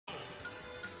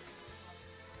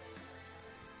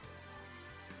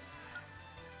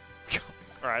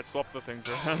Alright, swap the things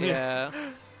around. Yeah.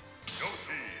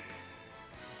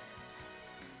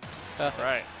 Perfect.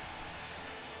 Right.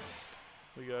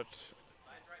 We got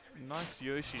Knight's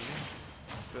Yoshi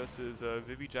versus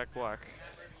Vivi Jack Black.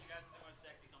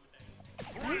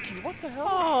 Thank you, what the hell?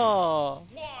 Oh!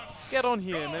 Get on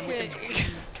here and then we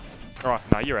can...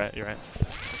 Alright, no, you're right, you're right.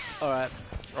 Alright.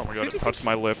 Oh my god, it touched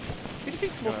my lip. Who do you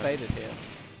think's more faded here?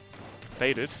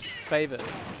 Faded? Favored.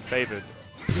 Favored.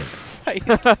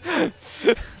 Faded.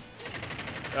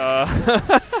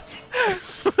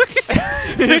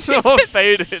 Who's more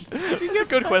faded? That's a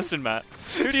good question, Matt.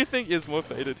 Who do you think is more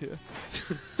faded here?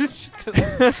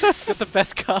 Got the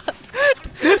best cut.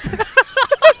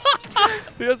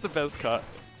 Who has the best cut?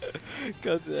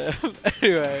 God damn.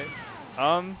 Anyway.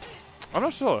 I'm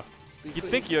not sure. You'd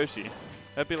think Yoshi.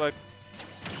 That'd be like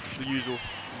the usual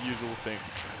thing.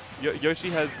 Yoshi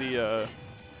has the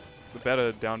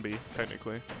better down B,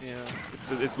 technically. Yeah.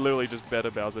 It's literally just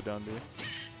better Bowser down B.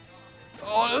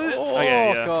 Oh,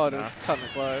 yeah. God, Nah. it was cutting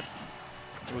it close.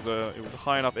 It was a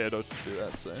high enough air dodge to do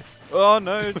that, so. Oh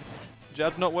no!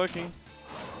 Jab's not working.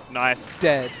 Nice.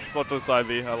 Dead. Spot to the side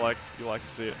B. You like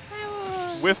to see it.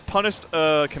 Whiff punished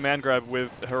command grab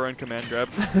with her own command grab.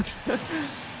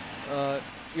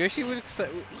 Yoshi would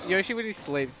Yoshi when he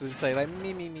sleeps would say like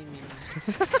me.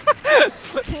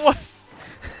 What?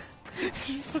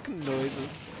 Just fucking noises.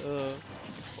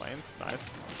 Flames, nice.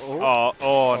 Oh.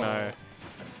 Oh no.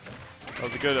 That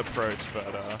was a good approach, but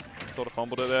sort of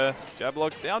fumbled it there. Jab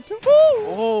lock down to.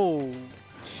 Oh.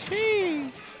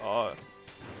 Sheesh. Oh.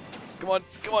 Come on,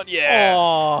 yeah.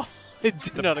 Oh. It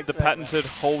did not The accept patented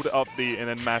hold up B and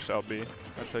then mash up B.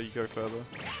 That's how you go further.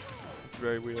 It's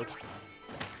very weird.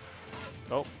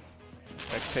 Oh.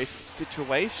 Egg taste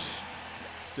situation.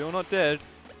 Still not dead.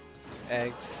 Just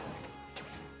eggs.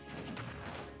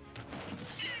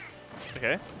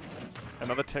 Okay.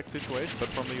 Another tech situation, but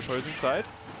from the opposing side.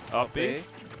 Up B.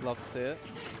 Love to see it.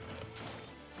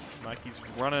 Mikey's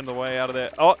running the way out of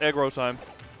there. Oh, egg roll time.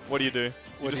 What do? You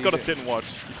just gotta sit and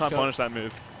watch. You can't punish that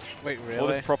move. Wait, really? All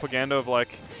this propaganda of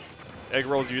like, egg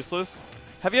roll's useless.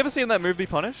 Have you ever seen that move be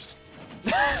punished?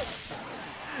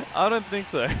 I don't think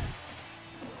so.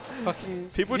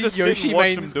 Fucking People just sit and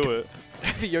watch them do it.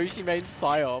 The Yoshi main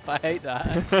psyop. I hate that.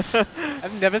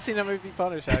 I've never seen a movie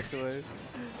punished actually.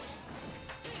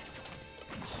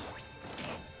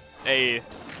 Hey,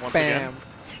 once Bam. again,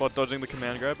 spot dodging the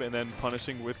command grab and then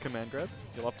punishing with command grab.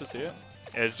 You'll love to see it.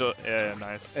 Edge dodge, yeah,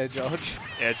 nice. Edge dodge.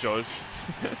 Edge dodge.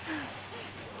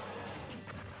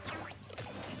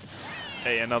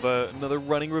 Hey, another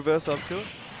running reverse up to it.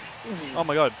 Oh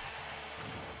my god.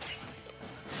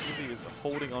 Vivi is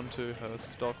holding on to her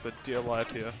stock for dear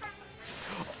life here.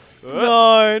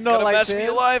 No, not gotta like mash this. for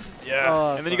your life. Yeah,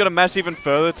 Oh, and then you gotta mash even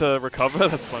further to recover.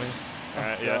 That's funny. Oh,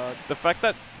 Alright, yeah. God. The fact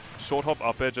that short hop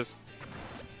up air just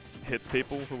hits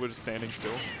people who were just standing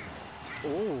still.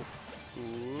 Ooh.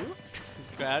 Ooh.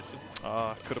 Scratch.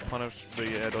 Ah, could have punished the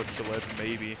air dodge to ledge,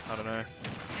 maybe. I don't know.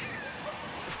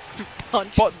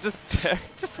 Punch. Spot just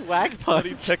Just swag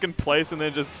bloody punch. tech in place and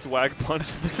then just swag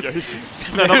punch the Yoshi.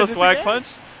 Another swag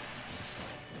punch.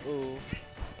 Ooh.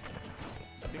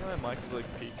 I think my mic is like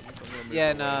peaking. So I'm gonna move Yeah,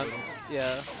 it away a nah. little.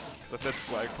 Yeah. Cause I said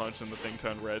swag punch and the thing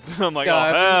turned red. I'm like, No,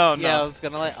 oh hell no. Yeah, I was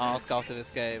gonna like ask after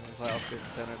this game if I was gonna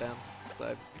turn it down.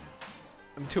 So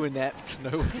I'm too inept to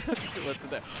know what to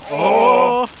do.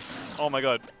 Oh! Oh my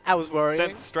god. I was worrying.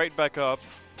 Sent straight back up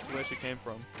where she came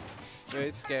from.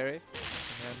 Very scary.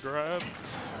 Hand grab.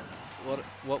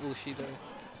 What will she do?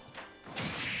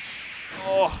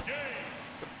 Oh!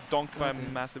 Donked by a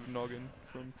massive noggin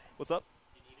from. What's up?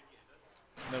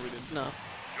 No, we didn't. No.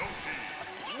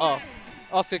 Oh,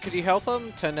 Oscar, could you help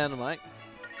him turn down the mic?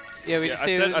 Yeah, we just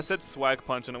I said swag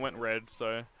punch and it went red,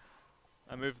 so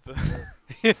I moved the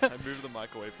I moved the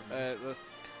mic away from me.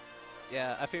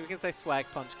 Yeah, I think we can say swag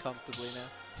punch comfortably now.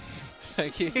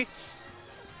 Thank you.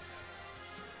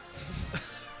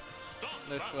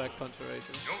 No swag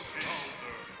puncheration.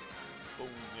 Boom,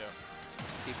 yeah.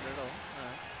 Keeping it all.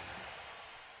 Alright.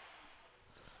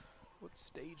 What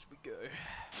stage we go?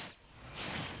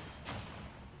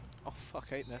 Oh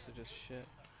fuck, 8 messages, shit.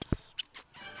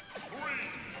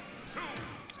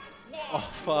 Oh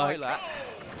fuck.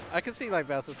 I can see like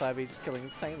Bowser Side B just killing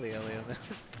insanely early on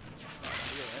this.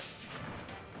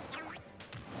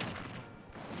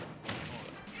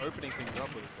 Opening things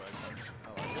up with a swag punch. I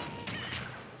like it.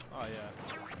 Oh yeah.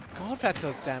 God, that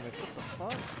does damage. What the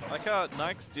fuck? Like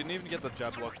Nikes didn't even get the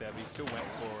jab block there, but he still went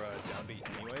for down B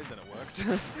anyways, and it worked.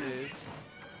 It is.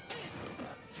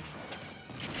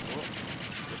 Oh,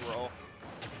 good roll.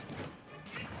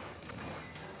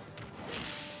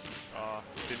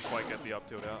 Didn't quite get the up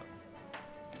tilt out.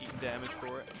 eating damage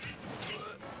for it.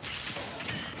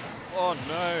 Oh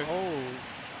no! Oh,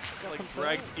 Got like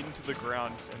dragged into the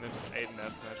ground and then just ate an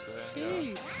F smash there.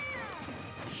 Yeah.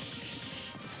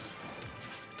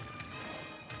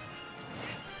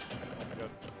 Oh my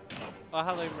god. Oh,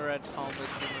 hello, Murad Palmer,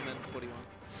 Zimmerman 41.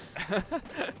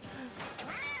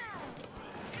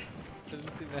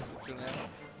 Didn't see message on that.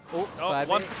 Oh, side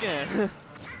once again.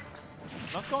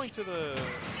 Not going to the...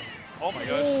 Oh my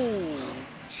god. Oh,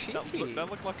 cheeky. That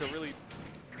looked like a really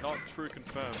not true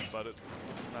confirm, but it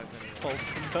nice anyway. False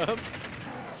confirm.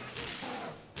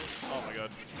 Oh my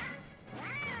god.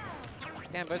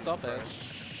 Damn, both top airs.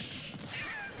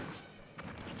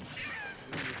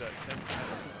 Who is that? 10?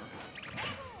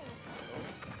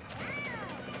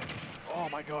 Oh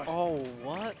my god. Oh,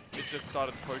 what? It just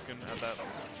started poking at that.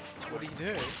 What do you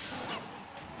do?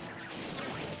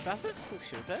 Is Bass went full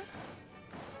shield there?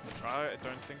 I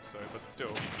don't think so, but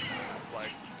still,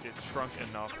 like, it shrunk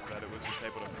enough that it was just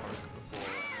able to poke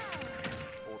before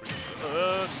all the...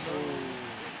 no!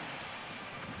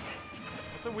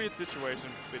 It's a weird situation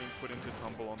being put into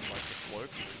tumble on, like, the slope.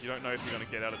 You don't know if you're going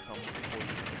to get out of tumble before you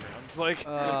hit the ground. Like...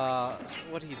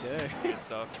 what do you do? Weird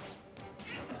stuff.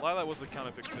 Lylat was the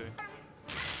counter pick too.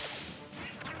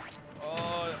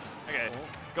 Oh, okay.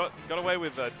 Got away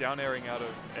with down airing out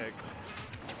of egg.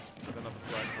 With another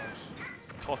side punch.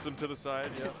 Just toss him to the side,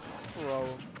 yep. Throw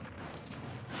him.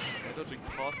 Yeah, dodging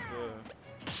past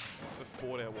the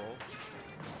forward air wall.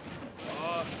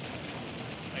 Oh,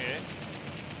 okay.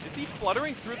 Is he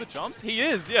fluttering through the jump? He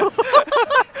is, yeah. I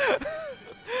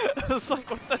was like,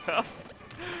 what the hell?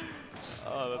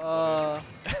 Oh,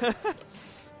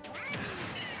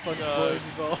 that's funny.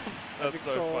 That's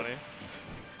so funny.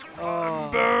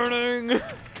 I'm burning! That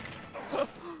was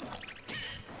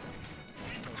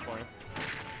funny.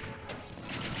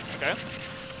 Okay.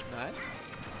 Nice.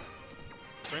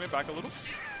 Bring it back a little.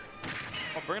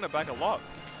 Oh, bringing it back a lot.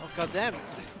 Oh, goddamn.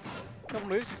 Couple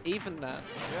moves just even that.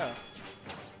 Yeah.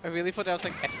 I really thought that was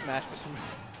like F smash for some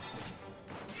reason.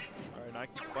 Alright,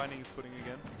 Nike's finding his footing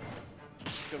again.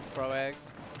 Good throw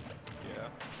eggs. Yeah.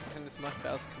 And as much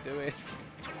Bowser can do it.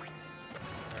 Alright.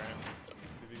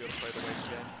 Vivi gotta play the weight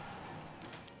again.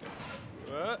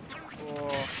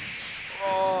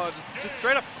 Oh, just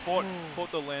straight up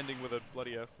caught the landing with a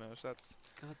bloody F smash. That's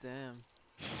goddamn.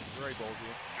 very ballsy.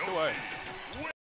 2-0.